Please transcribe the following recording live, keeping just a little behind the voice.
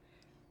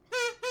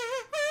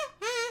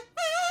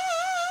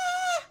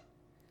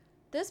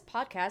This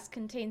podcast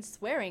contains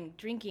swearing,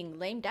 drinking,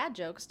 lame dad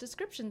jokes,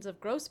 descriptions of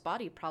gross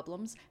body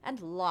problems, and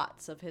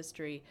lots of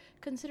history.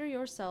 Consider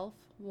yourself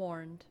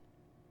warned.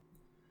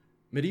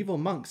 Medieval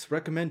monks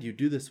recommend you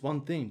do this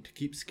one thing to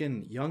keep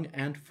skin young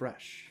and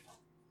fresh.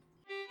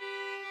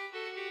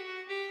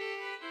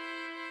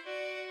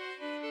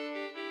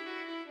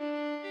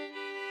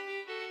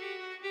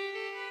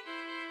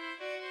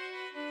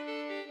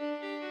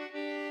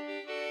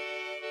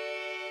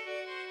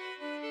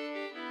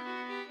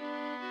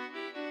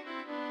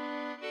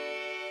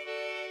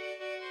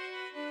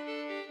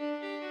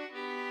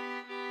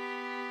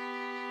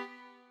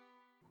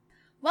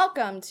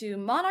 Welcome to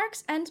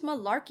Monarchs and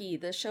Malarkey,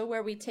 the show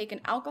where we take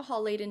an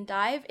alcohol-laden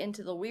dive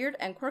into the weird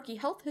and quirky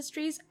health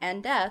histories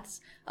and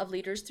deaths of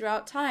leaders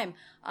throughout time.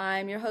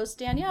 I'm your host,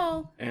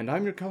 Danielle. And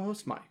I'm your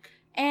co-host, Mike.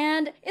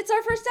 And it's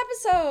our first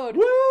episode!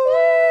 Woo!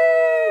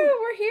 Woo!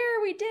 We're here!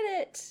 We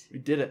did it! We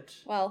did it.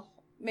 Well,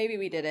 maybe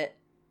we did it.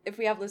 If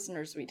we have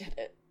listeners, we did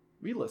it.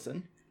 We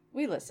listen.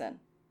 We listen.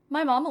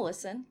 My mom will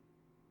listen.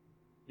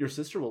 Your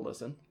sister will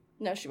listen.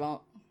 No, she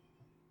won't.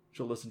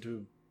 She'll listen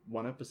to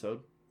one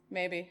episode.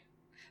 Maybe.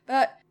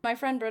 But my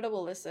friend Britta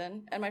will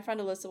listen, and my friend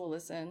Alyssa will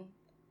listen,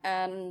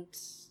 and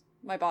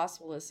my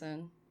boss will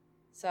listen.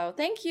 So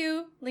thank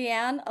you,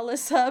 Leanne,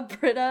 Alyssa,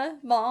 Britta,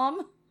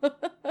 Mom.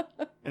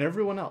 And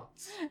everyone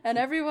else. And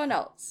everyone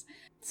else.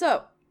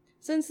 So,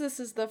 since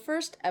this is the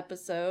first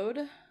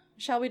episode,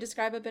 shall we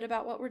describe a bit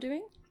about what we're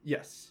doing?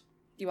 Yes.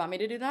 Do you want me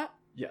to do that?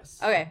 Yes.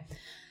 Okay.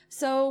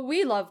 So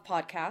we love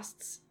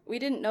podcasts. We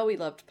didn't know we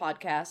loved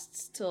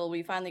podcasts till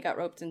we finally got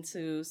roped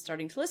into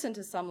starting to listen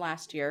to some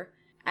last year.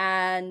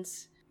 And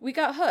we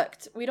got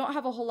hooked. We don't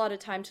have a whole lot of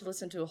time to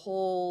listen to a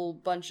whole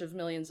bunch of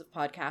millions of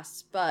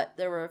podcasts, but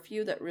there were a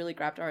few that really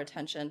grabbed our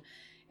attention.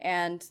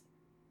 And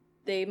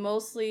they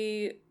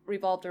mostly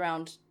revolved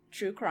around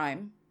true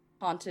crime,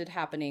 haunted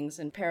happenings,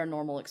 and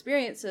paranormal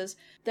experiences.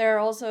 There are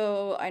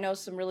also, I know,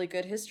 some really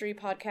good history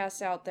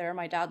podcasts out there.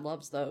 My dad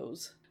loves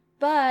those.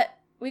 But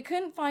we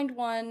couldn't find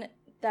one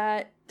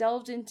that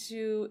delved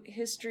into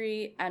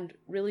history and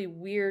really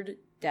weird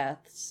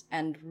deaths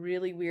and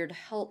really weird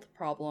health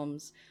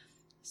problems,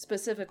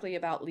 specifically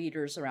about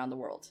leaders around the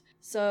world.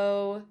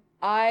 So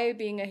I,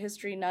 being a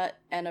history nut,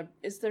 and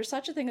is there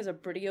such a thing as a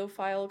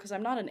Britiophile? Because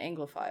I'm not an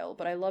Anglophile,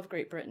 but I love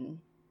Great Britain.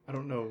 I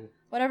don't know.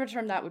 Whatever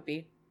term that would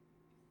be.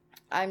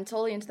 I'm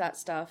totally into that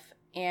stuff,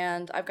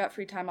 and I've got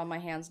free time on my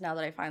hands now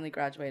that I finally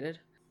graduated.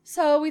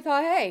 So we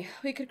thought, hey,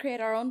 we could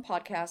create our own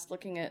podcast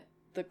looking at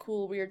the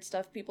cool, weird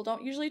stuff people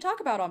don't usually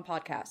talk about on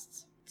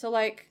podcasts. So,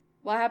 like,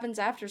 what happens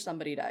after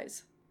somebody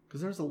dies?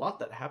 Because there's a lot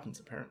that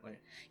happens, apparently.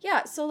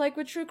 Yeah, so like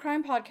with true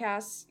crime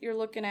podcasts, you're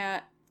looking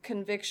at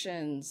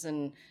convictions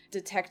and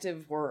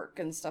detective work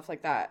and stuff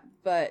like that.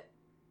 But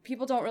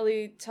people don't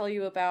really tell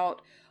you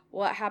about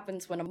what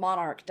happens when a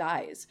monarch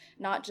dies.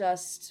 Not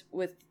just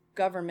with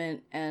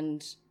government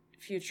and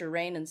future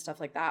reign and stuff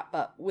like that,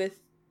 but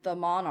with the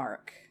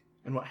monarch.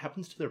 And what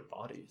happens to their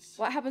bodies?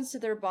 What happens to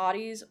their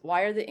bodies?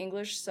 Why are the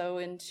English so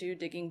into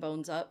digging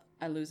bones up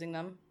and losing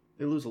them?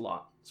 They lose a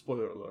lot.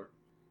 Spoiler alert.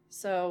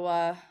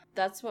 So,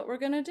 that's what we're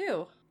gonna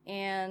do.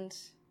 And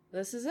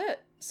this is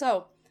it.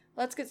 So,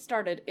 let's get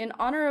started. In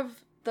honor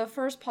of the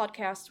first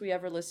podcast we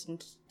ever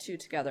listened to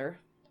together,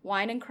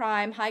 Wine and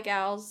Crime, hi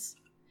gals,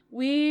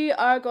 we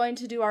are going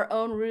to do our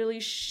own really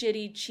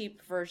shitty,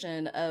 cheap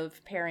version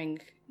of pairing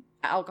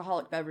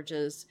alcoholic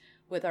beverages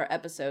with our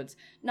episodes.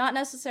 Not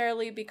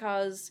necessarily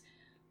because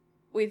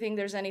we think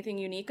there's anything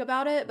unique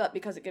about it, but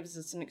because it gives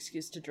us an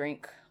excuse to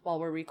drink while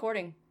we're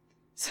recording.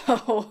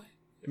 So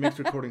it makes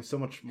recording so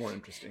much more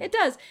interesting. It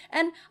does.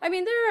 And, I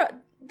mean,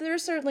 they're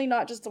certainly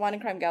not just the Wine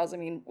and Crime gals. I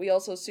mean, we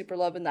also super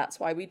love And That's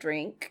Why We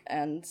Drink.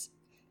 And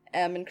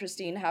Em and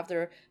Christine have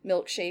their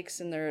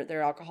milkshakes and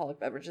their alcoholic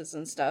beverages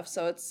and stuff.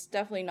 So it's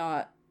definitely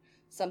not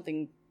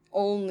something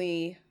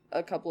only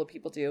a couple of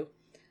people do.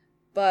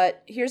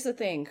 But here's the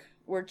thing.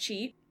 We're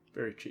cheap.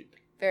 Very cheap.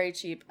 Very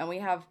cheap. And we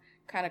have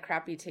kind of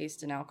crappy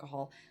taste in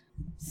alcohol.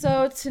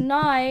 So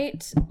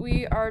tonight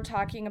we are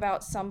talking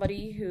about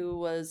somebody who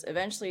was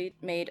eventually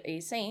made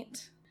a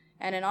saint.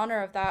 And in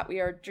honor of that, we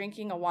are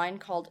drinking a wine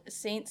called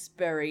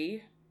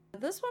Saintsbury.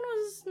 This one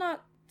was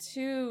not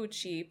too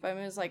cheap. I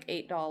mean, it was like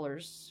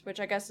 $8, which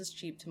I guess is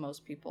cheap to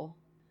most people.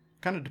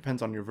 Kind of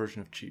depends on your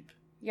version of cheap.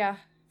 Yeah,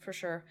 for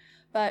sure.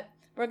 But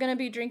we're going to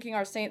be drinking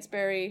our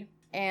Saintsbury,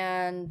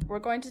 and we're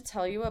going to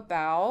tell you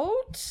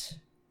about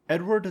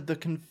Edward the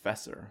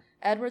Confessor.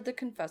 Edward the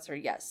Confessor,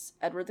 yes.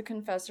 Edward the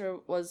Confessor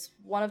was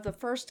one of the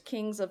first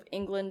kings of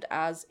England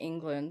as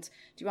England.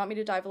 Do you want me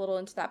to dive a little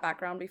into that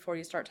background before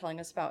you start telling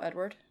us about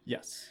Edward?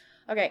 Yes.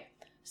 Okay,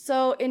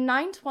 so in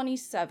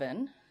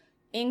 927,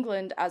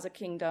 England as a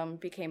kingdom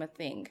became a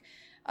thing.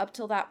 Up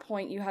till that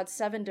point, you had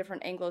 7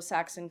 different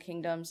Anglo-Saxon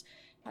kingdoms.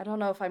 I don't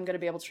know if I'm going to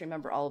be able to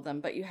remember all of them,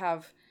 but you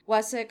have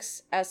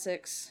Wessex,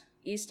 Essex,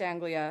 East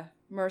Anglia,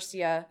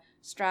 Mercia,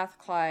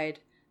 Strathclyde,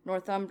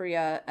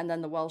 Northumbria, and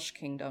then the Welsh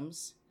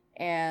kingdoms.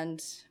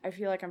 And I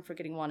feel like I'm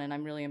forgetting one, and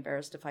I'm really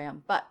embarrassed if I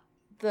am. But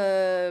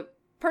the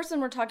person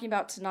we're talking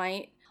about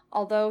tonight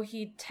although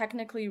he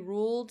technically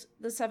ruled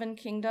the Seven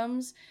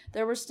Kingdoms,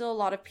 there were still a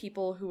lot of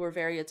people who were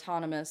very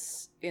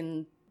autonomous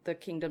in the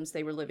kingdoms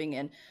they were living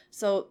in.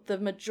 So the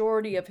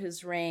majority of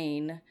his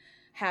reign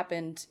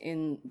happened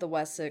in the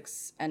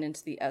Wessex and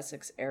into the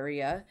Essex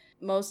area.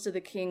 Most of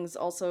the kings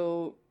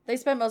also, they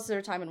spent most of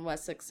their time in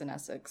Wessex and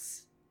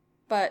Essex.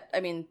 But, I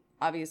mean,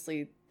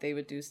 obviously they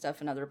would do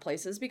stuff in other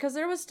places because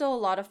there was still a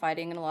lot of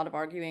fighting and a lot of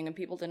arguing, and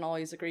people didn't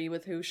always agree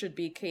with who should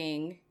be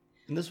king.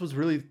 And this was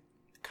really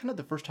kind of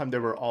the first time they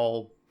were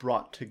all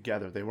brought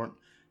together. They weren't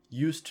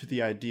used to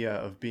the idea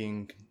of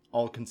being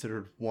all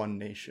considered one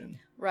nation.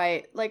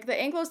 Right. Like the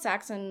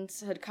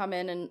Anglo-Saxons had come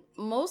in and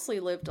mostly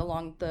lived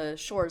along the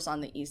shores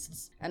on the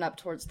east and up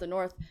towards the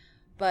north,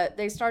 but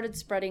they started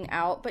spreading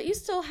out. But you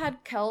still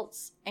had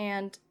Celts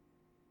and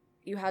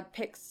you had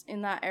Picts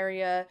in that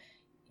area.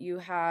 You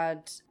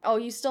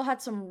still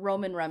had some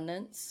Roman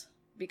remnants,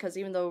 because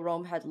even though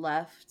Rome had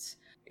left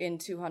in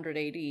 200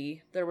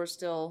 AD, there were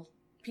still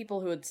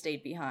people who had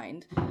stayed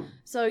behind.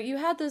 So you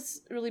had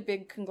this really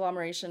big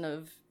conglomeration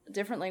of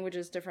different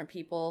languages, different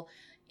people.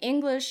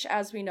 English,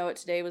 as we know it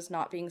today, was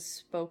not being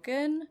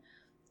spoken,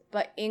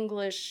 but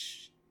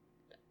English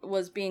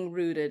was being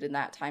rooted in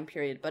that time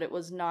period, but it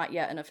was not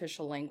yet an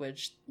official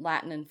language.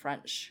 Latin and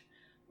French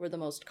were the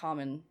most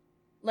common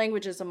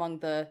languages among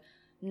the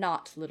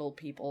not little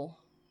people.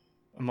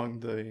 Among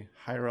the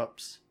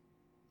higher-ups.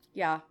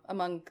 Yeah,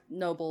 among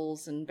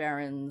nobles and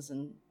barons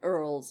and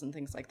earls and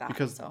things like that.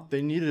 Because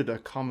they needed a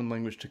common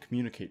language to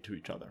communicate to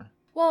each other.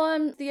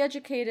 Well, the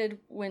educated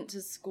went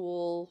to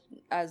school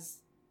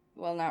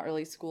well, not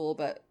really school,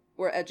 but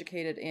were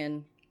educated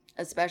in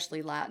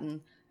especially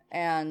Latin.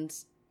 And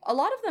a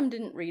lot of them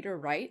didn't read or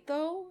write,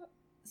 though.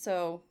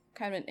 So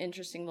kind of an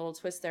interesting little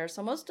twist there.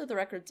 So most of the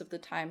records of the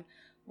time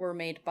were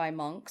made by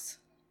monks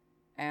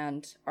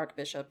and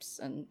archbishops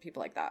and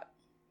people like that.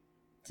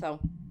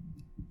 So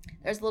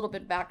there's a little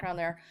bit of background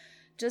there.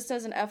 Just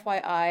as an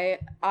FYI,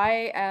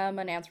 I am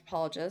an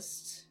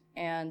anthropologist,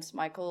 and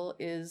Michael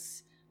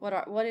is...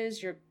 What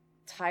is your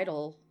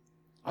title?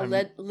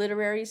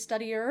 Literary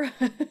studier?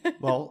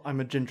 Well, I'm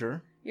a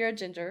ginger. You're a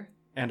ginger.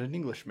 And an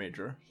English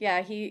major.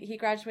 Yeah, he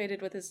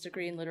graduated with his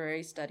degree in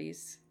literary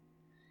studies.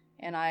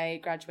 And I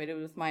graduated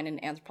with mine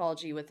in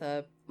anthropology with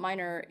a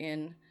minor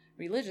in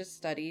religious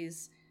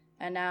studies.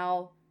 And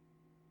now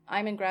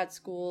I'm in grad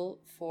school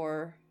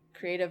for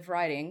creative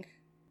writing,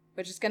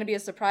 which is going to be a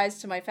surprise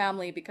to my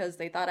family because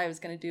they thought I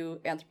was going to do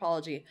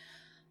anthropology.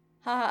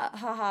 Ha ha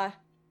ha ha.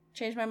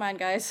 Changed my mind,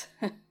 guys.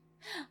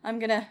 I'm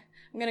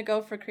gonna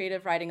go for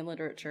creative writing and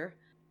literature.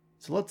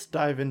 So let's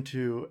dive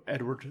into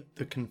Edward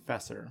the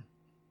Confessor.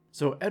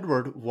 So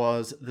Edward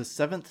was the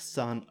seventh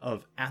son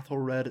of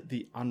Athelred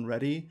the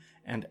Unready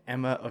and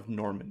Emma of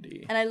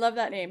Normandy. And I love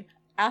that name,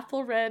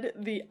 Athelred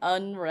the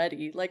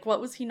Unready. Like, what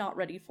was he not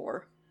ready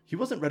for? He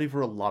wasn't ready for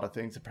a lot of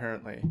things,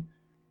 apparently.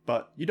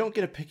 But you don't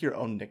get to pick your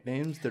own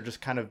nicknames. They're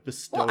just kind of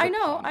bestowed I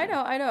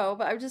upon know.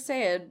 But I'm just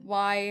saying,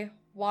 why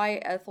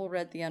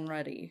Ethelred the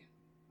Unready?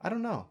 I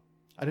don't know.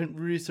 I didn't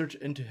research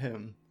into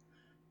him.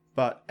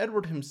 But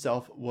Edward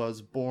himself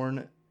was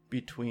born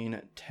between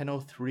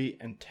 1003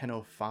 and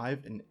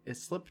 1005 in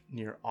Islip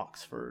near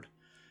Oxford.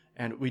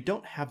 And we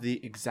don't have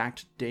the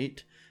exact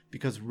date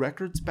because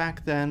records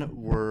back then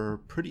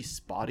were pretty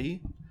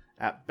spotty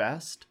at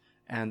best.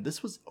 And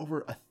this was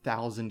over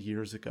 1,000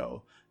 years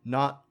ago.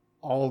 Not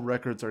all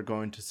records are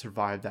going to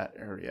survive that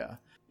area.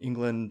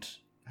 England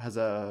has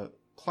a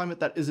climate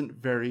that isn't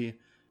very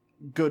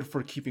good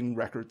for keeping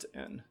records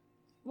in.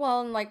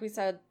 Well, and like we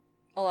said,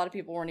 a lot of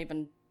people weren't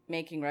even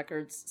making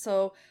records.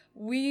 So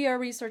we are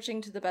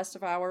researching to the best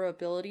of our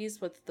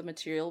abilities with the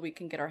material we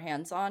can get our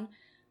hands on.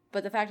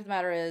 But the fact of the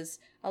matter is,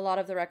 a lot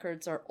of the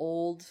records are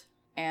old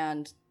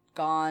and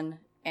gone.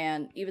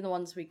 And even the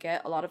ones we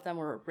get, a lot of them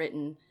were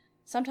written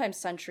sometimes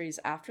centuries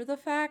after the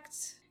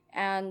fact.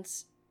 And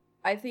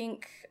I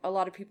think a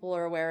lot of people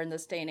are aware in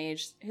this day and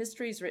age,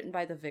 history is written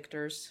by the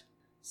victors.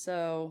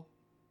 So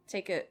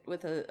take it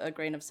with a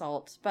grain of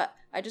salt. But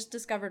I just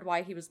discovered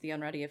why he was the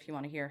Unready, if you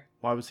want to hear.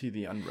 Why was he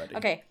the Unready?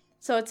 Okay,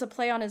 so it's a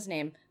play on his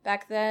name.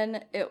 Back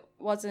then, it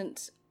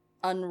wasn't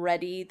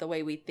unready the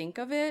way we think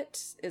of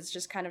it. It's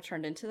just kind of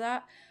turned into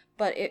that.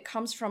 But it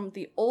comes from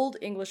the Old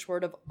English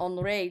word of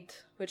onreid,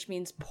 which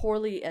means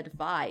poorly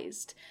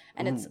advised.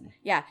 And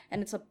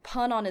it's a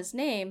pun on his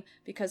name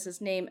because his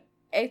name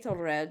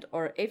Aethelred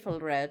or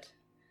Aethelred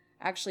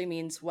actually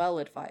means well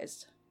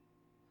advised.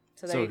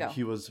 So there you go. So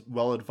he was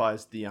well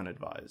advised, the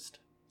unadvised.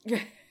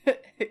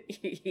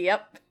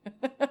 Yep.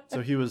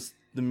 So he was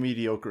the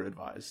mediocre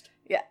advised.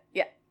 Yeah.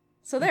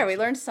 So there, we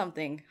learned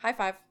something. High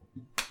five.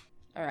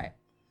 All right.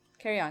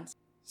 Carry on.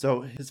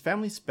 So his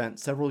family spent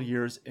several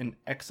years in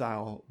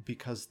exile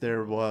because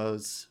there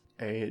was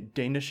a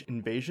Danish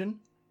invasion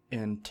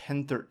in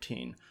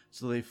 1013.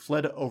 So they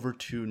fled over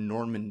to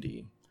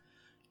Normandy.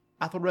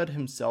 Athelred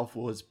himself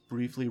was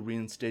briefly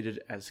reinstated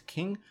as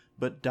king,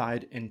 but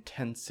died in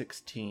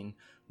 1016,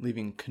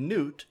 leaving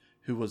Canute,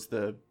 who was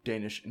the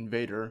Danish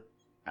invader,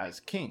 as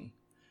king.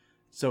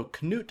 So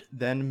Canute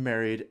then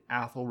married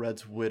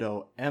Athelred's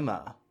widow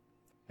Emma,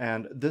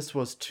 And this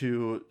was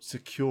to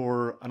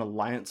secure an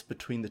alliance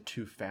between the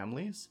two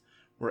families,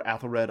 where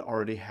Athelred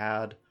already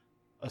had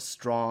a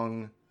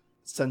strong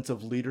sense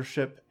of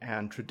leadership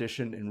and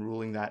tradition in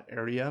ruling that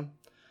area.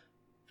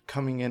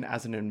 Coming in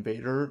as an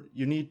invader,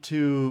 you need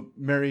to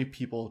marry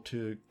people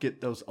to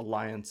get those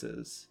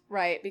alliances.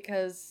 Right,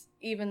 because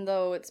even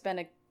though it's been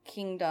a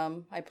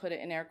kingdom, I put it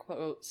in air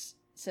quotes,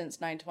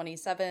 since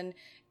 927,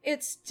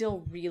 it's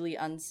still really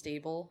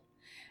unstable.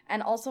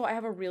 And also, I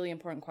have a really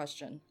important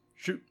question.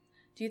 Shoot.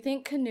 Do you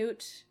think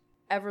Canute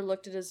ever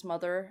looked at his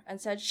mother and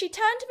said, "She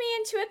turned me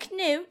into a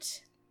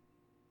Canute"?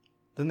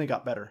 Then they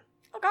got better.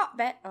 I got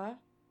better.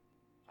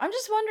 I'm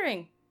just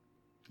wondering.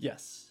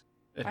 Yes,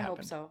 it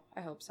happened.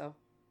 I hope so.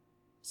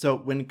 So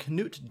when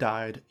Canute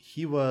died,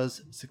 he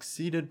was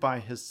succeeded by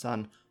his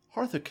son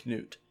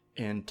Harthacnut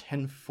in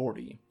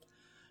 1040.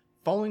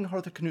 Following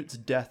Harthacnut's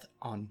death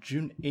on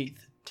June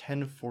 8th,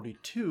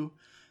 1042,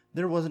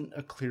 there wasn't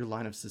a clear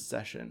line of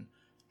succession.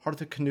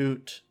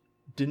 Harthacnut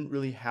didn't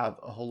really have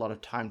a whole lot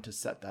of time to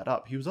set that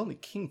up. He was only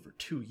king for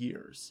 2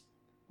 years.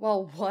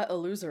 Well, what a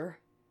loser.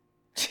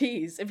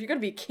 Jeez, if you're gonna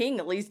be king,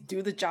 at least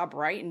do the job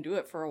right and do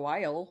it for a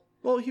while.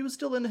 Well, he was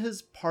still in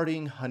his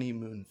partying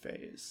honeymoon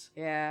phase.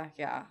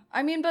 Yeah.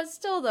 I mean, but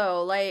still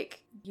though,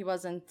 like, he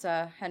wasn't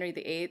Henry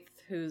VIII,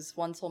 whose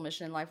one sole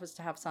mission in life was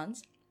to have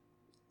sons.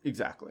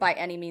 Exactly. By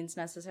any means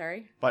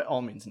necessary. By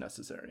all means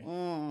necessary.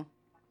 Mm.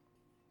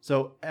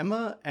 So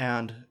Emma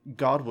and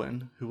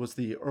Godwin, who was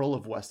the Earl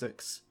of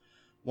Wessex,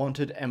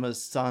 wanted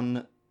Emma's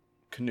son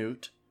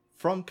Canute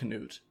from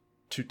Canute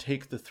to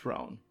take the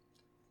throne.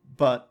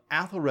 But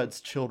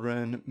Athelred's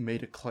children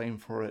made a claim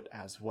for it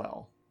as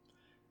well.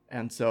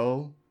 And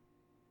so,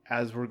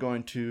 as we're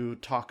going to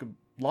talk a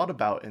lot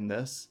about in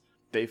this,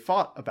 they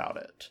fought about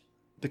it.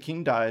 The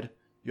king died,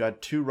 you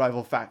had two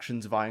rival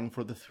factions vying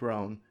for the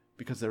throne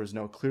because there was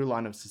no clear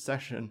line of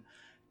succession,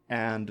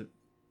 and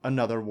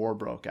another war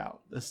broke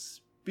out.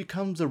 This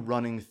becomes a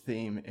running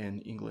theme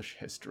in English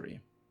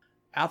history.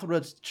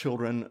 Athelred's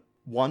children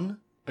won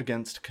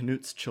against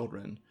Canute's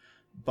children,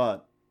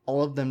 but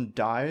all of them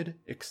died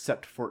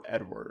except for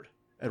Edward.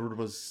 Edward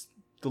was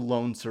the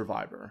lone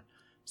survivor.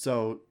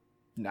 So,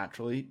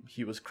 naturally,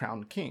 he was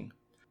crowned king.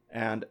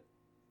 And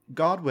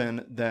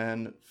Godwin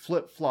then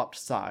flip-flopped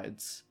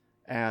sides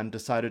and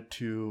decided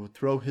to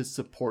throw his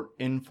support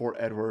in for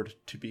Edward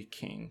to be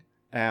king.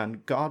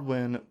 And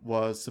Godwin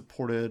was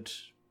supported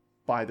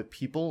by the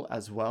people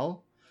as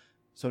well.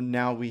 So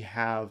now we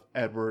have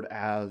Edward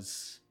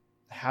as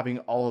having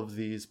all of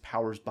these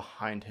powers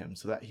behind him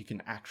so that he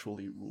can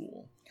actually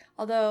rule.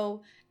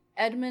 Although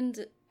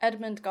Edmund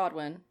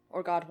Godwin,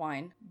 or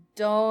Godwine,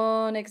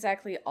 don't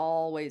exactly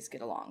always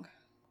get along.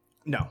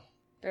 No.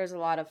 There's a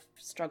lot of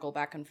struggle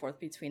back and forth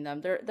between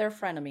them. They're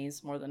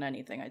frenemies more than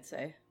anything, I'd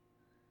say.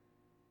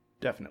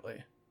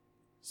 Definitely.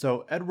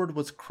 So Edward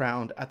was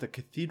crowned at the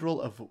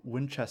Cathedral of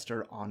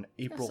Winchester on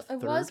April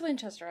 3rd. It was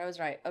Winchester, I was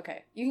right.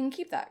 Okay, you can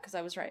keep that, because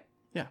I was right.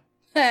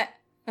 Yeah.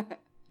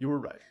 You were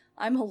right.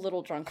 I'm a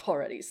little drunk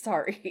already,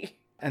 sorry.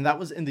 And that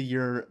was in the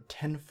year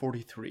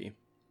 1043.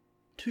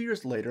 2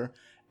 years later,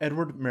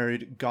 Edward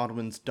married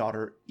Godwin's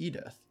daughter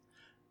Edith.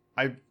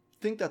 I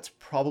think that's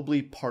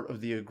probably part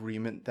of the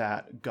agreement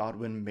that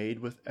Godwin made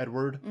with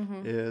Edward,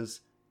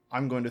 is,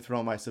 I'm going to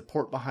throw my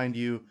support behind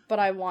you. But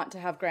I want to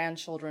have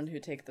grandchildren who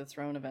take the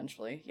throne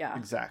eventually, yeah.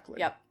 Exactly.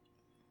 Yep.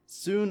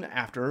 Soon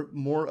after,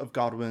 more of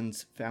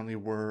Godwin's family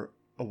were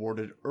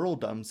awarded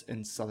earldoms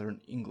in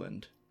southern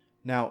England.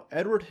 Now,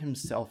 Edward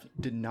himself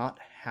did not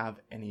have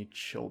any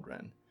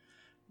children.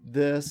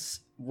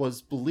 This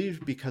was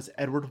believed because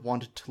Edward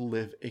wanted to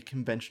live a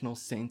conventional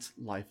saint's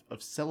life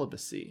of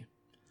celibacy.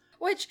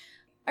 Which,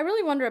 I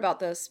really wonder about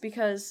this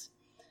because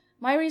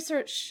my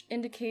research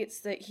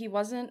indicates that he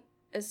wasn't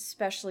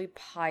especially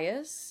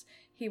pious.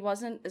 He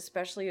wasn't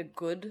especially a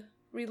good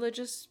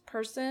religious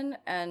person.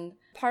 And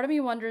part of me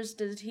wonders,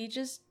 did he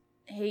just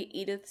hate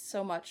Edith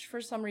so much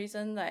for some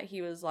reason that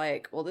he was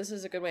like, well, this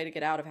is a good way to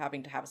get out of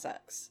having to have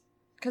sex?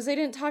 Because they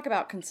didn't talk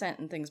about consent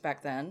and things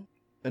back then.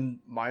 And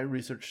my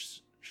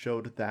research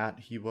showed that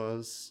he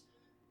was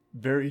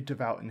very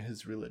devout in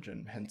his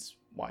religion, hence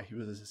why he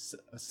was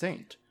a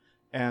saint.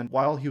 And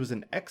while he was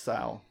in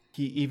exile,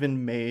 he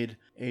even made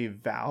a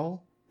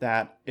vow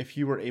that if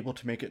he were able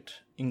to make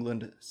it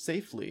England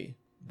safely,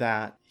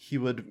 that he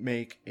would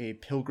make a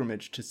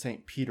pilgrimage to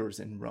St. Peter's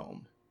in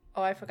Rome.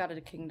 Oh, I forgot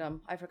a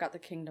kingdom. I forgot the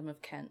Kingdom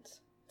of Kent.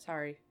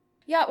 Sorry.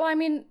 Yeah, well, I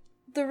mean,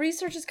 the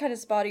research is kind of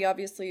spotty,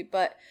 obviously,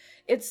 but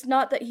it's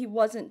not that he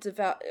wasn't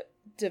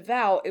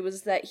devout. It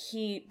was that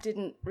he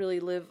didn't really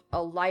live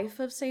a life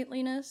of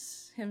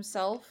saintliness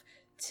himself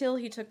till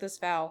he took this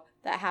vow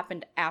that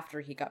happened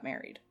after he got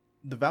married.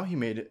 The vow he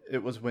made,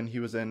 it was when he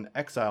was in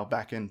exile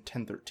back in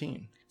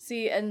 1013.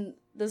 See, and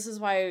this is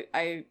why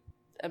I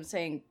am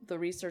saying the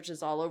research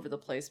is all over the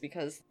place,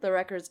 because the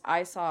records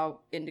I saw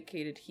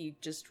indicated he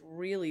just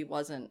really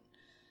wasn't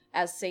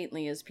as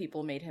saintly as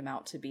people made him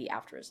out to be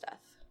after his death.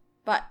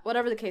 But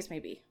whatever the case may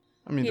be,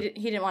 I mean,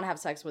 he didn't want to have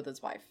sex with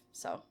his wife,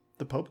 so.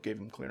 The Pope gave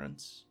him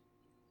clearance.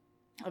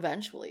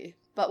 Eventually.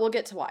 But we'll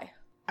get to why.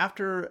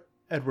 After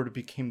Edward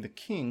became the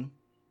king,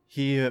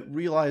 he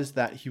realized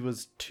that he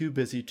was too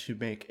busy to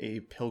make a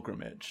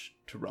pilgrimage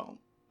to Rome,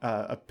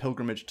 a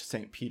pilgrimage to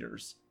St.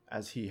 Peter's,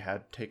 as he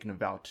had taken a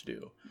vow to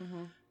do.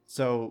 Mm-hmm.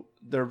 So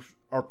there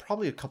are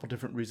probably a couple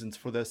different reasons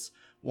for this.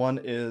 One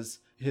is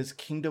his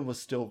kingdom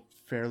was still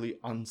fairly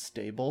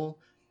unstable,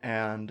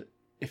 and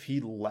if he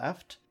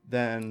left,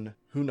 then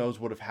who knows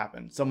what would have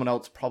happened. Someone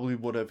else probably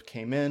would have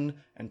came in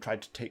and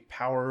tried to take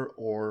power,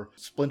 or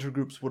splinter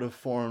groups would have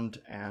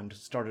formed and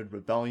started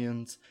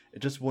rebellions. It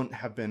just wouldn't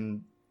have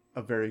been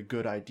a very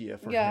good idea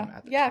for him at the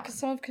time. Yeah, because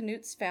some of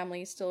Canute's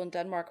family still in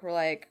Denmark were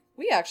like,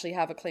 we actually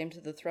have a claim to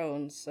the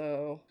throne,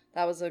 so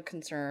that was a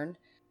concern.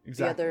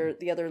 Exactly.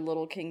 The other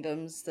little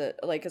kingdoms that,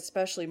 like,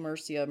 especially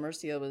Mercia.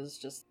 Mercia was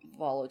just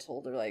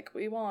volatile. They're like,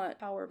 we want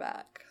power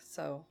back.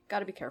 So,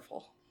 gotta be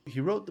careful.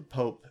 He wrote the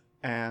Pope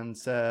and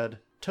said,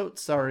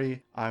 "Totes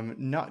sorry, I'm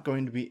not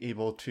going to be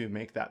able to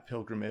make that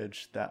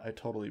pilgrimage that I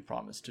totally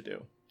promised to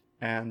do."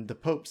 And the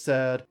Pope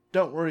said,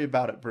 "Don't worry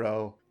about it,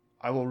 bro.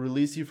 I will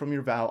release you from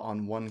your vow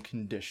on one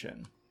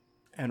condition.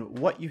 And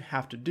what you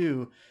have to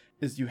do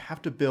is you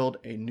have to build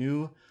a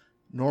new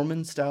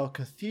Norman-style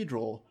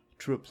cathedral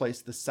to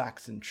replace the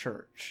Saxon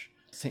church,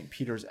 St.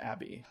 Peter's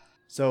Abbey."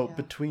 So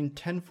between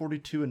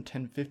 1042 and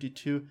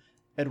 1052,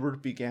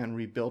 Edward began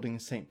rebuilding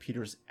St.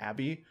 Peter's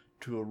Abbey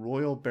to a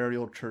royal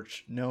burial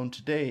church known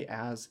today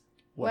as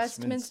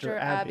Westminster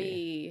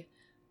Abbey.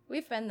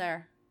 We've been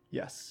there.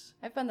 Yes.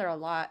 I've been there a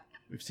lot.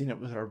 We've seen it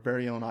with our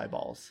very own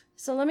eyeballs.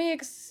 So let me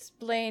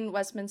explain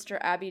Westminster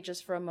Abbey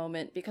just for a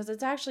moment, because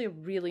it's actually a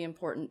really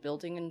important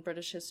building in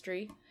British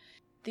history.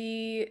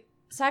 The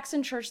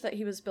Saxon church that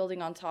he was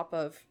building on top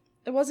of,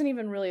 it wasn't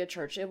even really a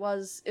church. It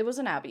was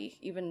an abbey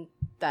even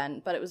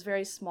then, but it was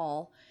very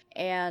small.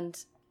 And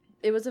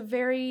it was a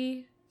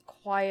very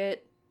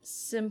quiet,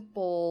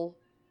 simple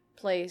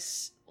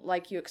place,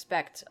 like you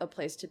expect a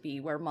place to be,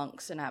 where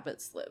monks and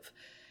abbots live.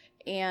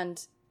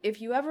 And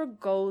if you ever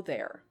go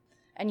there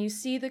and you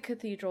see the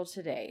cathedral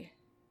today,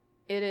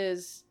 it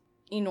is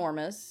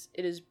enormous.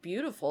 It is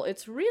beautiful.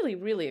 It's really,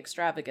 really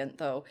extravagant,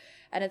 though.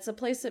 And it's a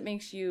place that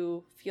makes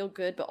you feel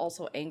good, but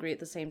also angry at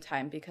the same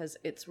time, because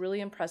it's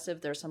really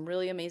impressive. There's some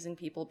really amazing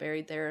people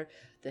buried there.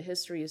 The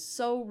history is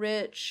so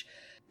rich.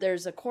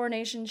 There's a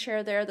coronation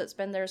chair there that's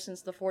been there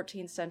since the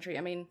 14th century.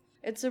 I mean,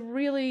 it's a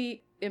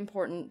really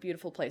important,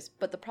 beautiful place.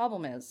 But the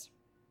problem is,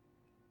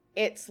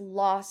 it's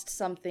lost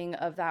something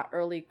of that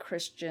early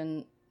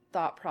Christian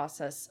thought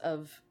process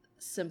of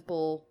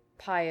simple,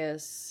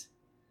 pious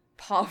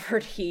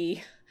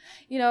poverty.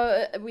 You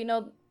know, we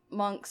know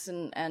monks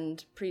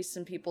and priests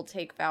and people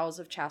take vows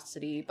of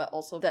chastity, but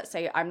also that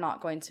say, I'm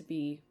not going to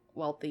be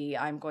wealthy,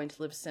 I'm going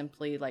to live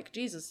simply like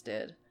Jesus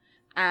did.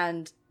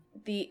 And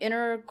the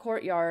inner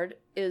courtyard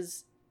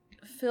is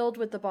filled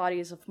with the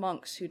bodies of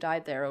monks who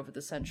died there over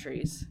the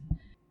centuries.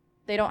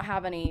 They don't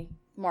have any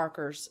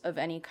markers of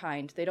any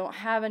kind. They don't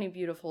have any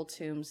beautiful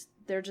tombs.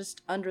 They're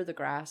just under the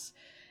grass.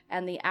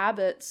 And the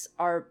abbots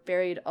are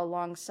buried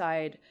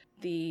alongside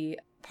the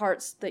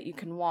parts that you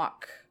can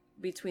walk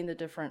between the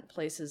different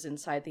places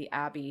inside the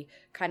abbey,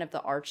 kind of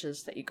the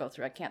arches that you go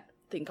through. I can't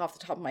think off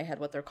the top of my head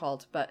what they're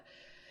called, but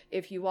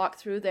if you walk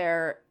through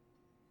there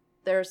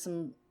are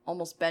some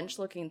almost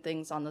bench-looking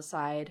things on the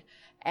side,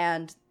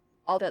 and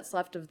all that's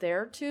left of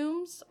their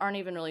tombs aren't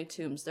even really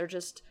tombs. They're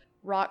just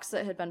rocks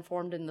that had been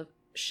formed in the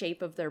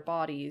shape of their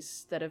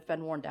bodies that have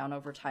been worn down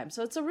over time.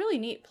 So it's a really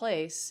neat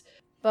place,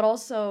 but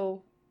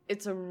also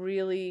it's a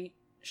really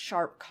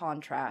sharp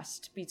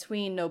contrast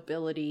between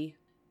nobility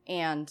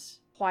and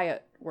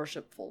quiet,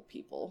 worshipful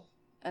people.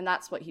 And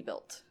that's what he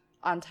built.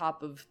 On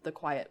top of the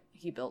quiet,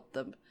 he built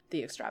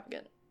the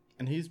extravagant.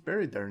 And he's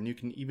buried there, and you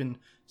can even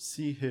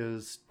see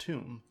his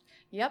tomb.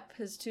 Yep,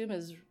 his tomb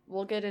is...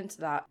 We'll get into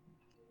that.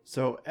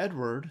 So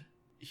Edward,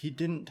 he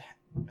didn't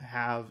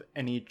have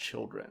any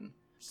children,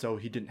 so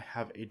he didn't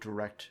have a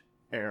direct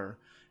heir,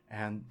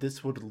 and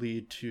this would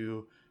lead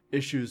to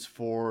issues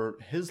for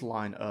his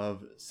line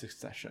of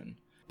succession.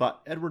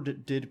 But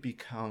Edward did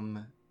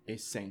become a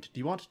saint. Do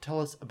you want to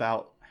tell us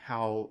about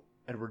how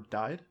Edward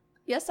died?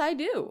 Yes, I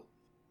do.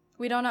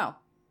 We don't know.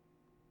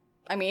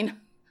 I mean,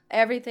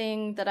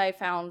 everything that I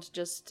found,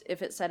 just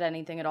if it said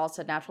anything, it all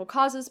said natural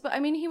causes. But I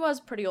mean, he was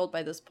pretty old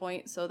by this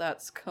point, so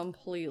that's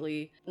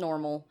completely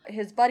normal.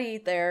 His buddy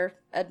there,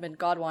 Edmund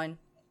Godwine,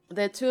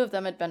 the two of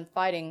them had been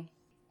fighting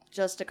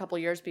just a couple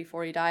years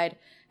before he died,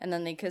 and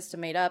then they kissed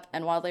and made up.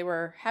 And while they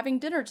were having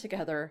dinner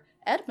together,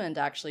 Edmund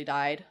actually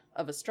died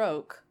of a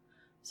stroke.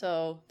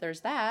 So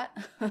there's that.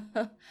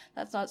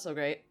 That's not so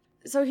great.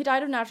 So he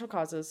died of natural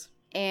causes,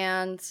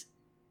 and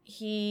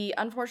he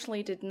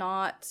unfortunately did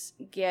not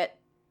get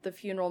the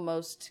funeral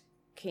most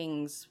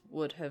kings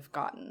would have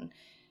gotten.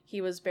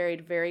 He was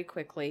buried very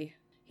quickly.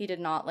 He did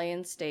not lay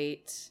in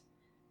state.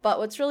 But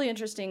what's really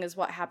interesting is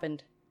what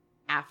happened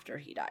after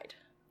he died.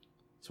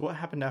 So what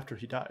happened after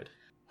he died?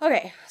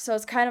 Okay, so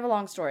it's kind of a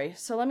long story.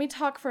 So let me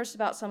talk first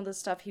about some of the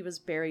stuff he was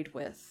buried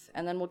with,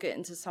 and then we'll get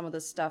into some of the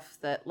stuff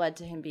that led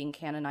to him being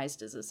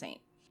canonized as a saint.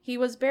 He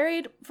was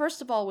buried,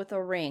 first of all, with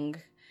a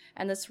ring,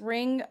 And this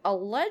ring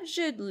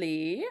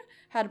allegedly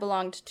had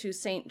belonged to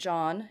St.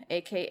 John,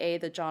 aka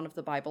the John of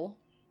the Bible.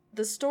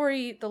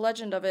 The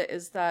legend of it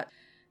is that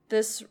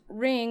this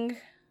ring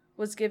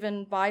was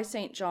given by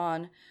St.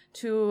 John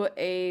to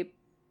a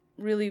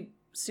really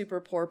super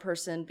poor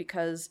person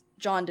because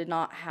John did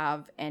not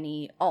have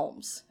any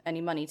alms,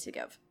 any money to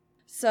give.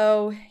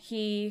 So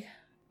he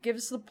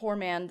gives the poor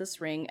man this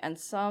ring, and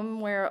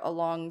somewhere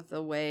along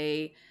the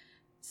way,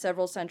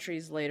 several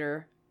centuries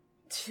later,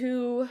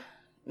 2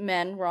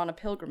 men were on a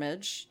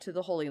pilgrimage to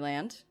the Holy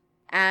Land,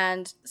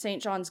 and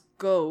St. John's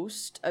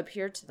ghost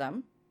appeared to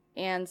them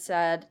and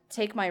said,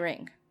 "Take my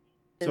ring."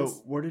 So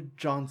where did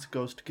John's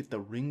ghost get the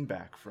ring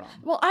back from?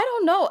 Well, I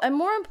don't know. And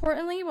more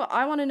importantly, what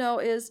I want to know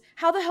is,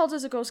 how the hell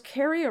does a ghost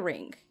carry a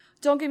ring?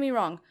 Don't get me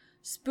wrong.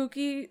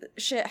 Spooky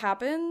shit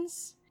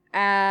happens,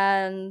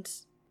 and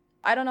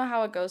I don't know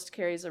how a ghost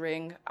carries a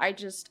ring.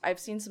 I've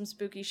seen some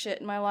spooky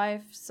shit in my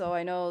life, so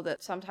I know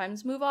that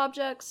sometimes move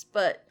objects,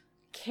 but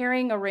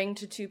carrying a ring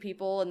to 2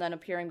 people and then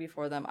appearing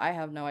before them, I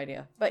have no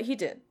idea. But he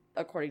did,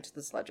 according to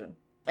this legend.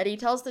 And he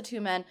tells the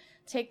 2 men,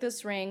 take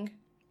this ring,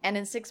 and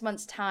in 6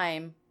 months'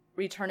 time,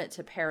 return it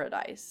to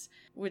paradise,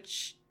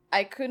 which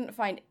I couldn't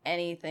find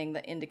anything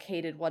that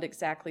indicated what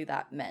exactly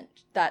that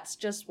meant. That's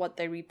just what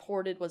they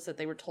reported, was that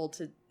they were told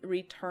to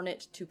return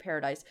it to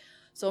paradise.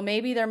 So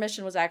maybe their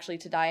mission was actually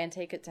to die and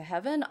take it to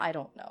heaven? I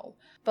don't know.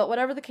 But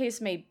whatever the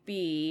case may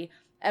be,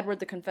 Edward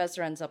the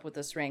Confessor ends up with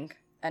this ring,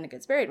 and it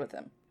gets buried with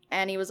him.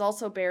 And he was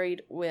also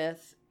buried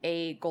with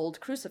a gold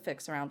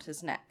crucifix around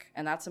his neck,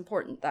 and that's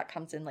important. That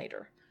comes in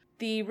later.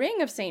 The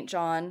ring of St.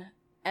 John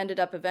ended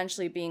up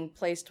eventually being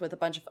placed with a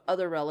bunch of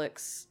other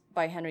relics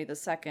by Henry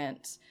II,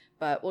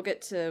 but we'll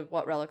get to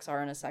what relics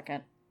are in a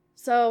second.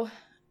 So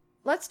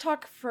let's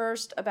talk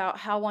first about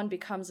how one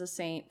becomes a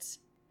saint,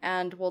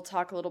 and we'll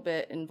talk a little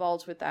bit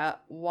involved with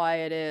that, why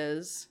it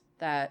is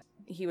that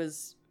he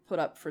was put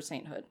up for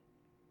sainthood.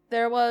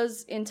 There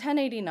was, in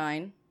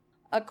 1089,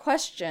 a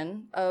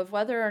question of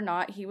whether or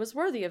not he was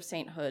worthy of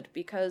sainthood,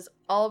 because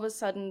all of a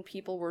sudden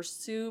people were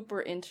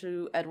super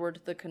into Edward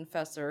the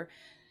Confessor.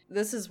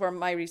 This is where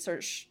my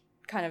research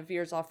kind of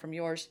veers off from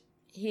yours.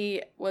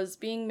 He was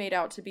being made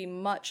out to be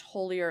much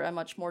holier and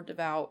much more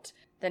devout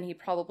than he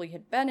probably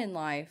had been in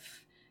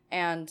life.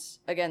 And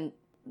again,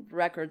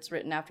 records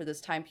written after this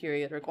time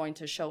period are going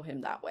to show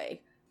him that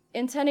way.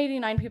 In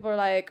 1089, people are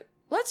like,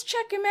 let's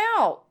check him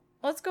out.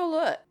 Let's go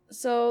look.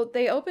 So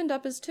they opened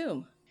up his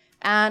tomb.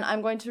 And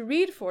I'm going to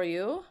read for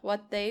you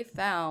what they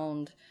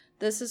found.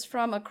 This is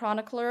from a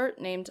chronicler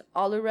named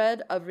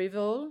Alured of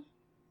Rievaulx.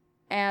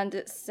 And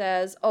it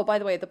says, oh, by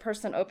the way, the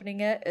person opening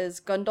it is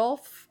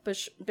Gundulf,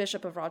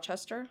 Bishop of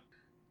Rochester.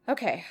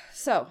 Okay,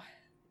 so,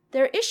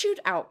 there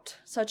issued out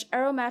such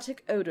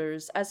aromatic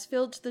odors as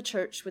filled the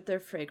church with their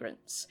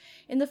fragrance.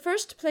 In the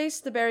first place,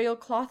 the burial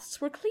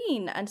cloths were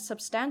clean and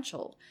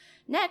substantial.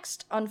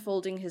 Next,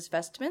 unfolding his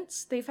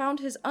vestments, they found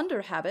his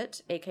under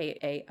habit,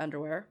 aka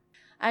underwear,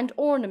 and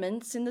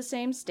ornaments in the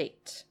same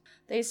state.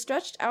 They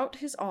stretched out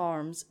his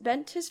arms,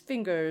 bent his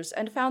fingers,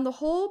 and found the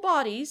whole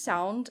body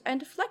sound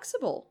and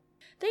flexible.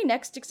 They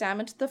next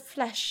examined the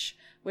flesh,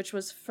 which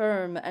was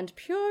firm and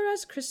pure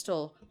as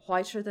crystal,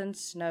 whiter than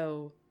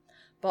snow.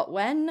 But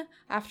when,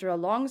 after a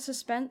long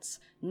suspense,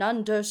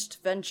 none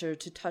durst venture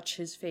to touch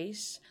his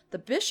face, the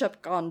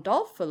Bishop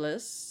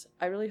Gandolphus,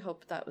 I really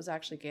hope that was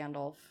actually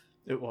Gandalf.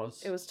 It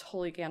was. It was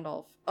totally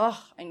Gandalf. Ugh,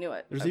 I knew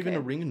it. There's even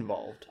a ring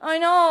involved. I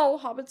know!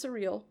 Hobbits are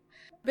real.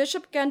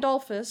 Bishop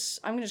Gandolphus,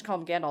 I'm going to just call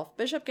him Gandalf.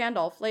 Bishop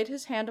Gandalf laid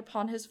his hand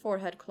upon his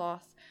forehead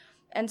cloth,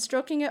 and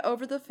stroking it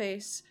over the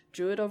face,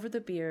 drew it over the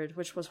beard,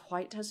 which was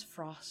white as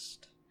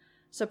frost.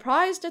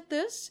 Surprised at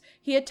this,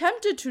 he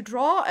attempted to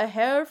draw a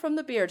hair from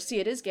the beard. See,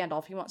 it is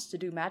Gandalf. He wants to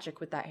do magic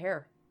with that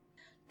hair.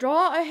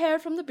 Draw a hair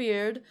from the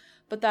beard,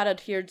 but that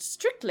adhered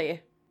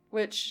strictly,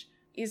 which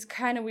is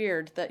kind of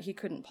weird that he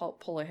couldn't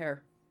pull a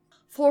hair.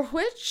 For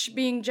which,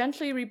 being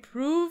gently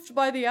reproved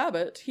by the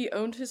abbot, he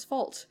owned his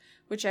fault,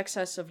 which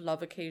excess of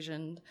love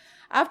occasioned.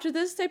 After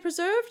this they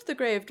preserved the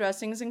grave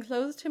dressings and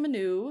clothed him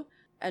anew,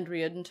 and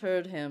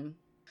reinterred him.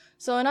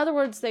 So in other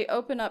words, they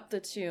open up the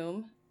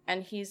tomb,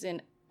 and he's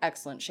in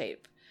excellent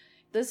shape.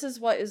 This is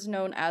what is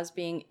known as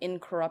being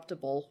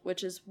incorruptible,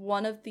 which is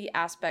one of the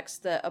aspects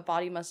that a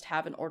body must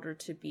have in order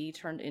to be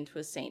turned into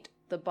a saint.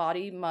 The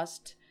body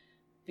must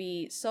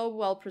be so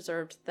well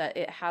preserved that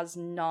it has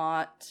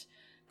not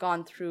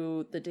gone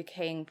through the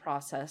decaying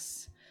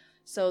process.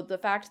 So the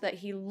fact that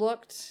he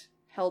looked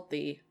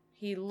healthy,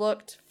 he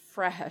looked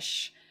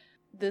fresh,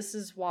 this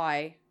is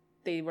why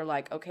they were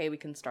like, okay, we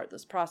can start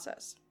this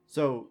process.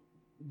 So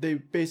they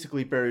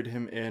basically buried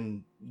him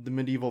in the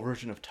medieval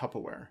version of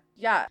Tupperware.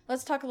 Yeah,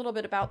 let's talk a little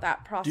bit about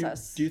that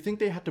process. Do you think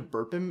they had to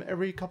burp him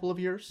every couple of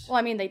years? Well,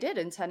 I mean, they did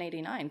in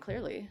 1089,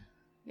 clearly.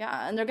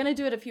 Yeah, and they're going to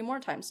do it a few more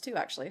times too,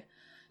 actually.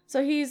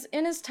 So he's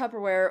in his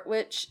Tupperware,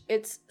 which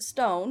it's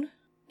stone,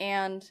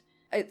 and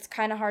it's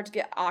kind of hard to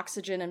get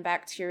oxygen and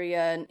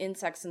bacteria and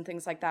insects and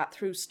things like that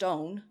through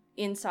stone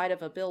inside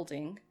of a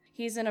building.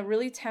 He's in a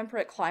really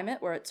temperate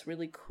climate where it's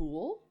really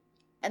cool.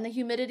 And the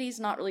humidity's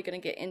not really going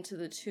to get into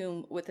the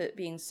tomb with it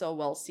being so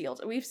well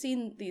sealed. We've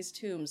seen these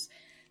tombs.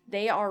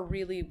 They are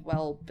really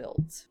well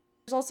built.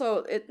 There's also,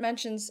 it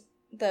mentions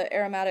the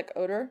aromatic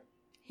odor.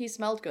 He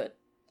smelled good.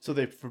 So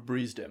they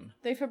Febrezed him.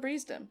 They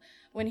Febrezed him.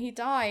 When he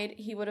died,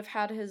 he would have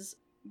had his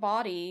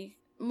body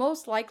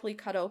most likely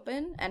cut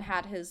open and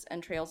had his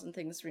entrails and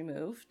things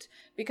removed.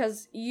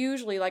 Because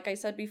usually, like I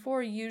said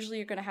before, usually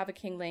you're going to have a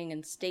king laying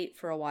in state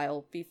for a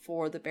while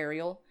before the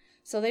burial.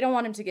 So they don't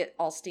want him to get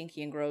all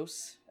stinky and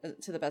gross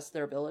to the best of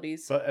their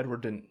abilities. But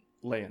Edward didn't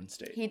lay in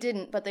state. He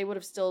didn't, but they would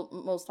have still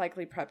most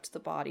likely prepped the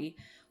body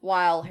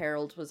while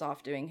Harold was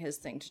off doing his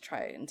thing to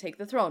try and take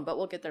the throne, but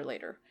we'll get there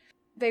later.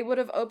 They would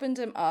have opened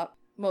him up,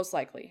 most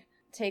likely,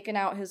 taken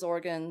out his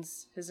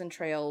organs, his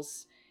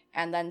entrails,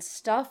 and then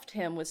stuffed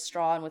him with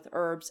straw and with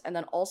herbs, and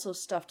then also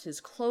stuffed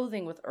his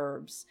clothing with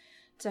herbs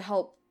to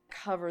help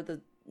cover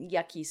the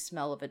yucky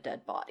smell of a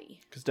dead body.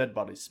 Because dead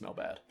bodies smell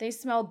bad. They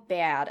smell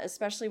bad,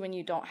 especially when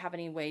you don't have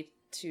any way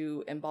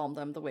to embalm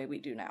them the way we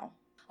do now.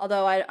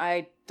 Although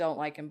I don't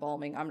like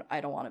embalming.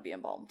 I don't want to be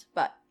embalmed.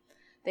 But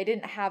they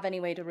didn't have any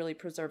way to really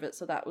preserve it,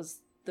 so that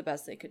was the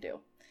best they could do.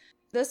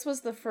 This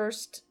was the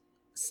first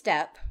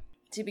step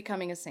to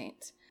becoming a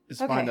saint. It's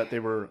fine that they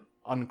were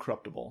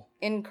uncorruptible.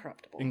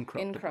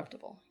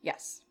 Incorruptible.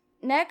 Yes.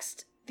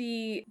 Next,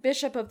 the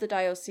bishop of the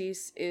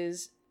diocese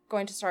is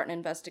going to start an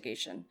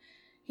investigation.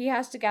 He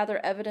has to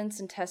gather evidence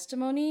and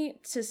testimony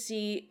to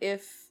see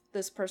if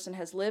this person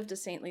has lived a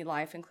saintly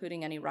life,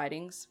 including any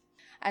writings.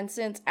 And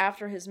since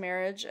after his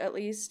marriage, at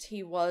least,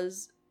 he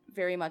was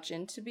very much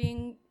into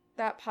being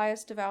that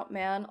pious, devout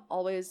man,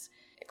 always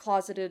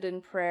closeted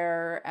in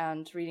prayer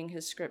and reading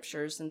his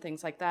scriptures and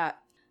things like that,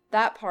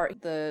 that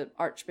part the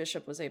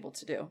archbishop was able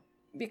to do.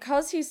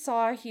 Because he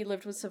saw he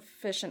lived with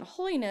sufficient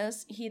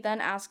holiness, he then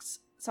asks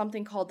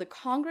something called the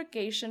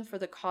Congregation for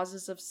the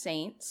Causes of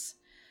Saints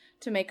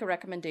to make a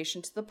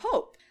recommendation to the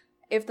Pope.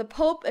 If the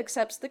Pope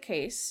accepts the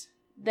case,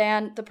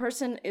 then the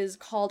person is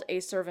called a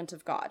servant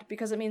of God,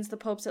 because it means the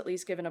Pope's at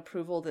least given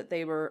approval that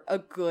they were a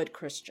good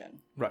Christian.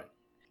 Right.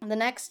 The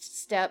next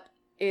step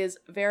is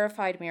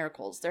verified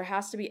miracles. There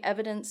has to be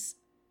evidence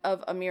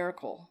of a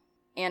miracle,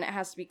 and it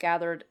has to be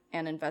gathered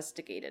and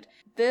investigated.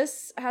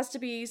 This has to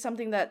be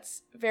something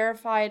that's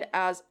verified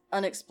as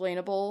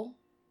unexplainable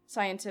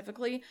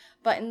scientifically,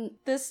 but in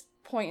this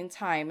point in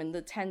time, in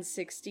the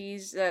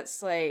 1060s,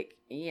 that's like,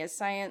 yeah,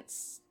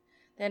 science,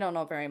 they don't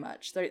know very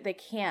much. They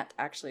can't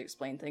actually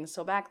explain things.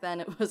 So back then,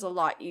 it was a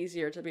lot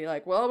easier to be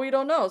like, well, we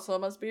don't know, so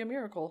it must be a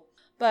miracle.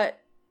 But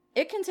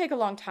it can take a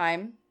long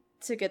time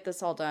to get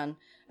this all done,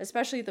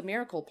 especially the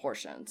miracle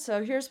portion.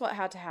 So here's what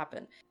had to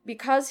happen.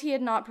 Because he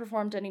had not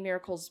performed any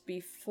miracles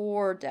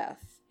before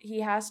death, he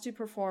has to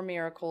perform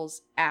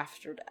miracles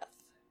after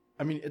death.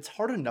 I mean, it's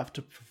hard enough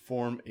to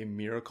perform a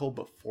miracle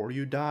before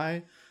you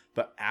die,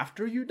 but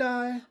after you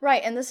die?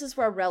 Right, and this is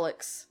where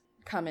relics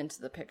come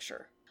into the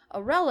picture.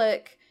 A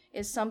relic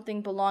is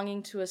something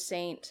belonging to a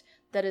saint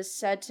that is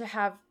said to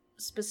have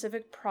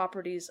specific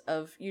properties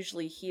of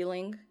usually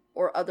healing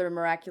or other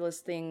miraculous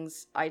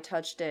things. I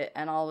touched it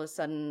and all of a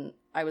sudden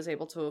I was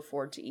able to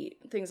afford to eat.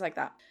 Things like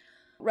that.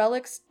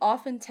 Relics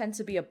often tend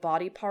to be a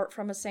body part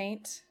from a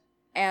saint,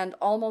 and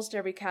almost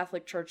every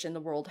Catholic church in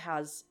the world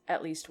has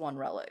at least one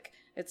relic.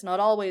 It's not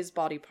always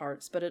body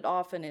parts, but it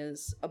often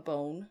is a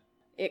bone.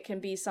 It can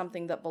be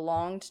something that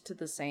belonged to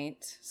the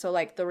saint. So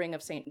like the ring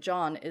of St.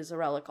 John is a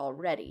relic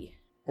already.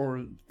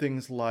 Or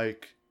things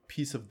like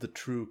piece of the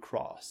true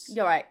cross.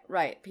 Yeah,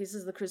 right.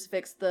 Pieces of the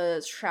crucifix,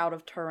 the Shroud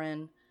of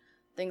Turin,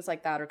 things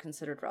like that are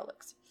considered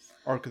relics.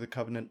 Ark of the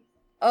Covenant.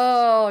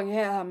 Oh,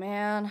 yeah,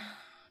 man.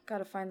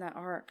 Gotta find that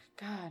ark.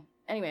 God.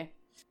 Anyway,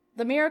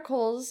 the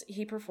miracles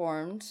he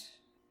performed,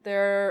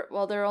 they're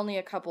only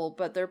a couple,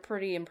 but they're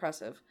pretty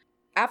impressive.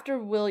 After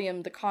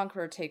William the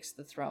Conqueror takes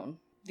the throne,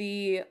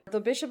 the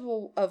Bishop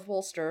of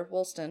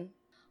Woolston,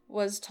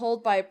 was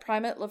told by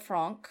Primate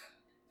Lefranc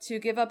to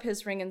give up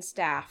his ring and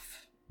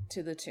staff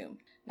to the tomb.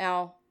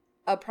 Now,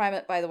 a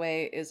primate, by the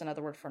way, is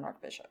another word for an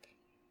archbishop.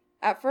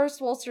 At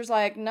first, Woolster's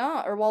like,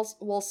 nah, or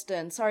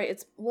Woolston. Sorry,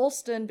 it's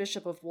Woolston,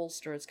 Bishop of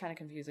Worcester. It's kind of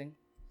confusing.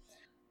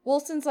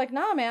 Woolston's like,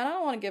 nah, man, I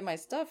don't want to give my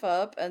stuff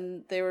up.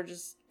 And they were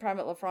just,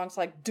 Primate Lefranc's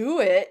like, do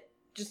it.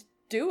 Just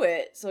do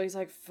it. So he's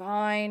like,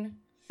 fine.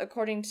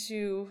 According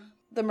to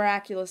the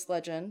miraculous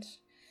legend,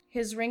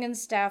 his ring and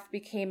staff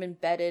became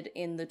embedded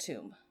in the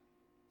tomb.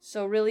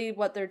 So really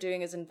what they're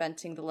doing is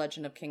inventing the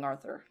legend of King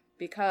Arthur.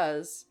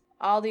 Because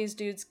all these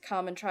dudes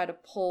come and try to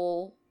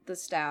pull the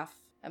staff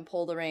and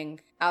pull the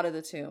ring out of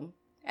the tomb,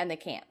 and they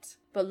can't.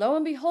 But lo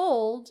and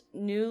behold,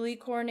 newly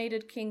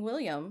coronated King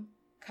William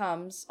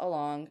comes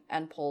along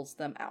and pulls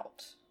them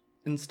out.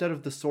 Instead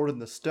of the sword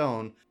and the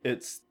stone,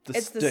 it's the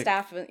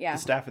staff, yeah.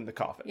 The staff in the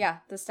coffin. Yeah,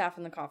 the staff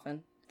in the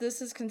coffin.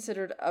 This is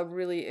considered a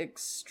really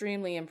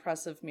extremely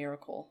impressive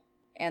miracle,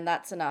 and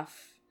that's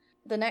enough.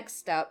 The next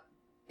step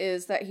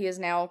is that he is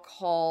now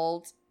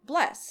called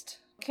blessed.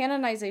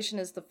 Canonization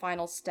is the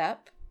final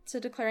step to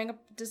declaring a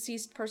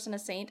deceased person a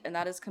saint, and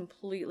that is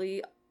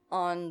completely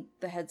on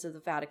the heads of the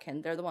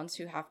Vatican. They're the ones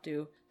who have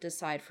to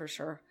decide for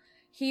sure.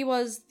 He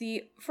was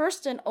the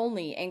first and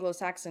only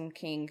Anglo-Saxon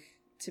king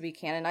to be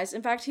canonized.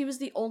 In fact, he was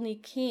the only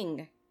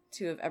king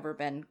to have ever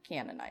been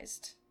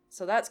canonized.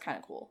 So that's kind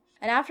of cool.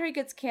 And after he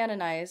gets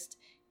canonized,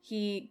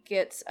 he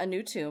gets a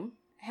new tomb.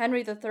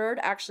 Henry III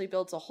actually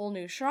builds a whole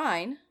new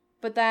shrine,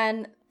 but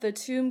then the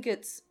tomb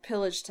gets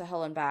pillaged to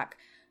hell and back.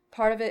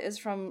 Part of it is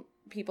from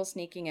people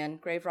sneaking in.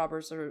 Grave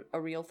robbers are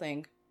a real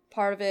thing.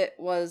 Part of it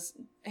was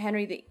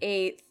Henry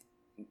VIII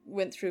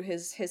went through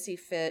his hissy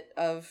fit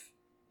of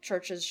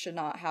churches should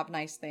not have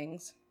nice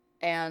things.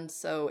 And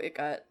so it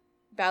got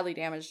badly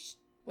damaged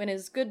when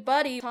his good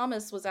buddy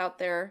Thomas was out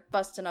there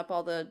busting up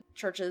all the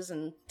churches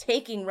and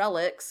taking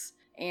relics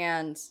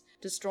and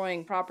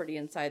destroying property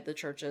inside the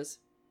churches.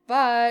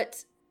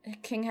 But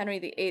King Henry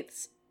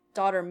VIII's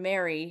daughter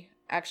Mary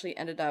actually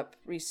ended up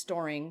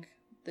restoring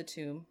the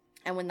tomb.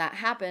 And when that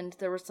happened,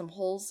 there were some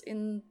holes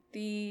in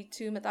the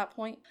tomb at that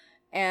point.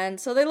 And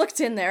so they looked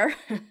in there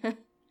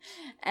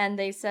and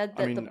they said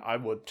that I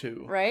would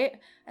too. Right?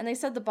 And they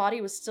said the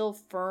body was still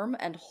firm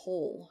and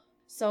whole.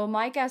 So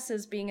my guess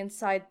is being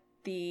inside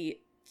the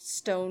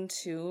stone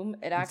tomb,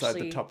 it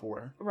actually... Inside the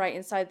Tupperware. Right,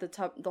 inside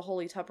the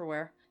holy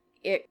Tupperware.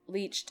 It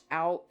leached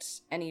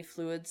out any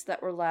fluids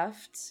that were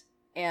left,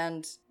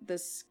 and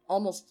this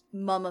almost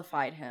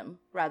mummified him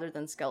rather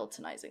than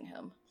skeletonizing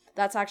him.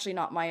 That's actually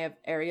not my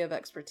area of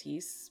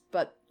expertise,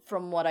 but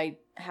from what I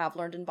have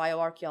learned in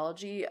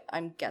bioarchaeology,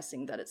 I'm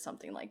guessing that it's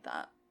something like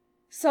that.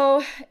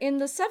 So, in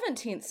the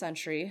 17th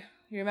century,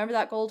 you remember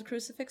that gold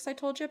crucifix I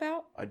told you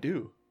about? I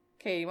do.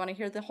 Okay, you want to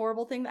hear the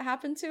horrible thing that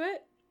happened to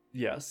it?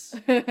 Yes.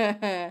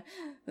 This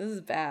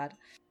is bad.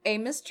 A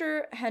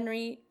Mr.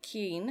 Henry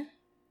Keene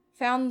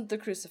found the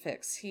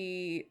crucifix.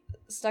 He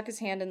stuck his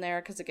hand in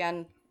there because,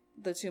 again,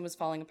 the tomb was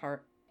falling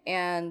apart.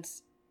 And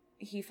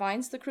he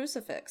finds the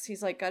crucifix.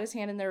 He's like, got his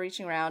hand in there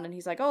reaching around, and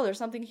he's like, oh, there's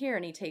something here,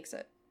 and he takes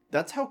it.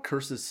 That's how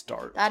curses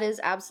start. That is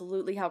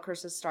absolutely how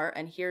curses start,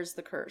 and here's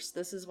the curse.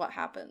 This is what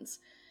happens.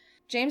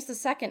 James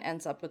II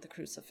ends up with the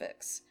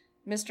crucifix.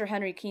 Mr.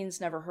 Henry Keene's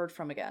never heard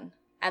from again.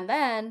 And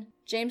then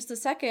James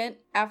II,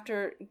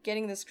 after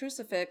getting this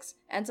crucifix,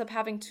 ends up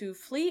having to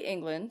flee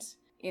England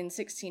in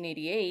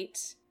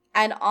 1688.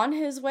 And on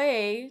his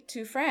way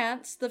to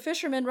France, the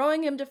fishermen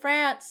rowing him to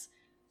France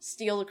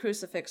steal the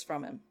crucifix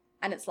from him.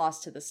 And it's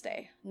lost to this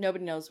day.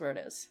 Nobody knows where it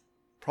is.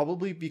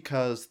 Probably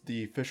because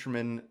the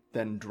fisherman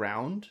then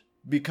drowned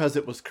because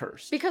it was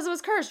cursed. Because it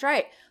was cursed,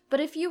 right.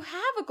 But if you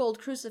have a gold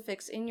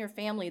crucifix in your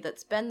family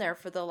that's been there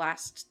for the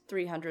last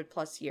 300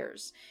 plus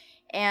years,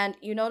 and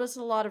you notice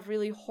a lot of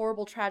really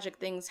horrible, tragic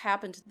things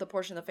happen to the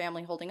portion of the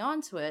family holding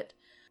on to it,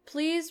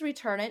 please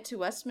return it to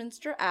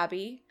Westminster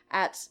Abbey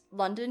at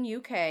London,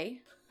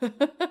 UK.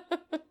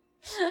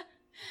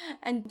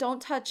 And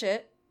don't touch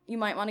it. You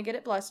might want to get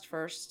it blessed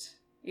first,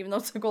 even though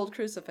it's a gold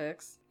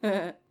crucifix.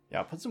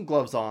 Yeah, put some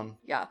gloves on.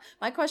 Yeah.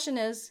 My question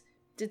is,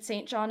 did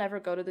St. John ever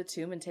go to the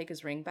tomb and take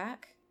his ring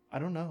back? I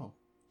don't know.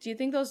 Do you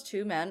think those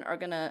two men are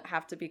going to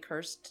have to be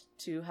cursed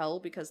to hell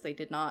because they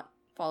did not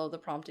follow the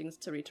promptings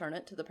to return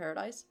it to the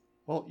paradise?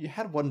 Well, you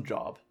had one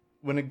job.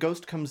 When a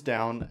ghost comes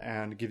down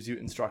and gives you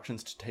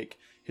instructions to take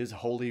his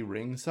holy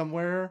ring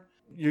somewhere,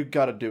 you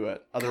gotta do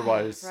it.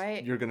 Otherwise,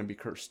 right? You're gonna be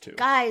cursed too.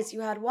 Guys,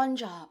 you had one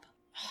job.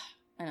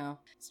 I know.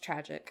 It's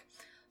tragic.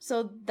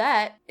 So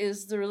that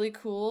is the really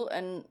cool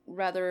and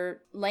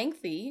rather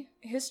lengthy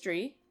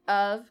history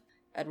of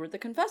Edward the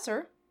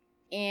Confessor.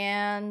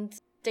 And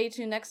stay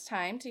tuned next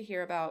time to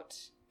hear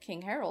about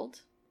King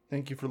Harold.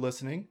 Thank you for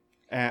listening.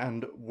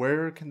 And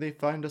where can they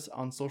find us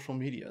on social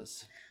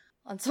medias?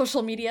 On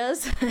social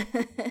medias?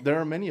 There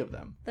are many of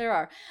them. There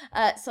are.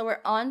 So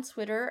we're on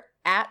Twitter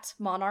at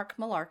Monarch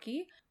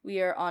Malarkey.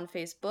 We are on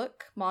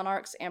Facebook,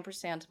 Monarchs &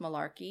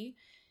 Malarkey.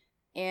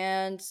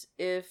 And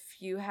if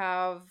you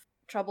have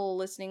trouble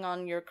listening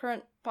on your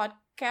current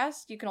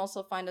podcast, you can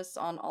also find us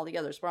on all the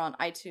others. We're on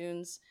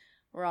iTunes,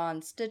 we're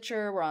on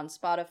Stitcher, we're on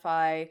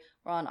Spotify,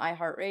 we're on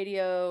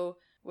iHeartRadio,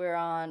 we're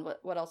on,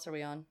 what else are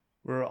we on?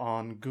 We're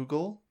on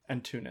Google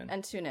and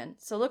TuneIn.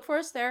 So look for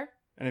us there.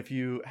 And if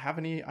you have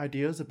any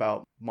ideas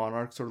about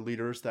monarchs or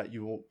leaders that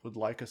you would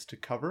like us to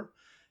cover,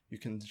 you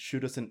can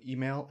shoot us an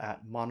email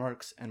at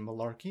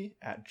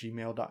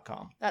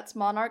monarchsandmalarkey@gmail.com. That's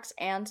Monarchs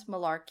and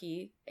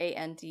Malarkey,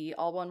 A-N-D,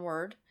 all one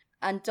word.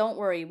 And don't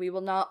worry, we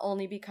will not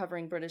only be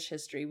covering British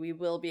history, we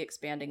will be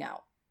expanding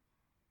out.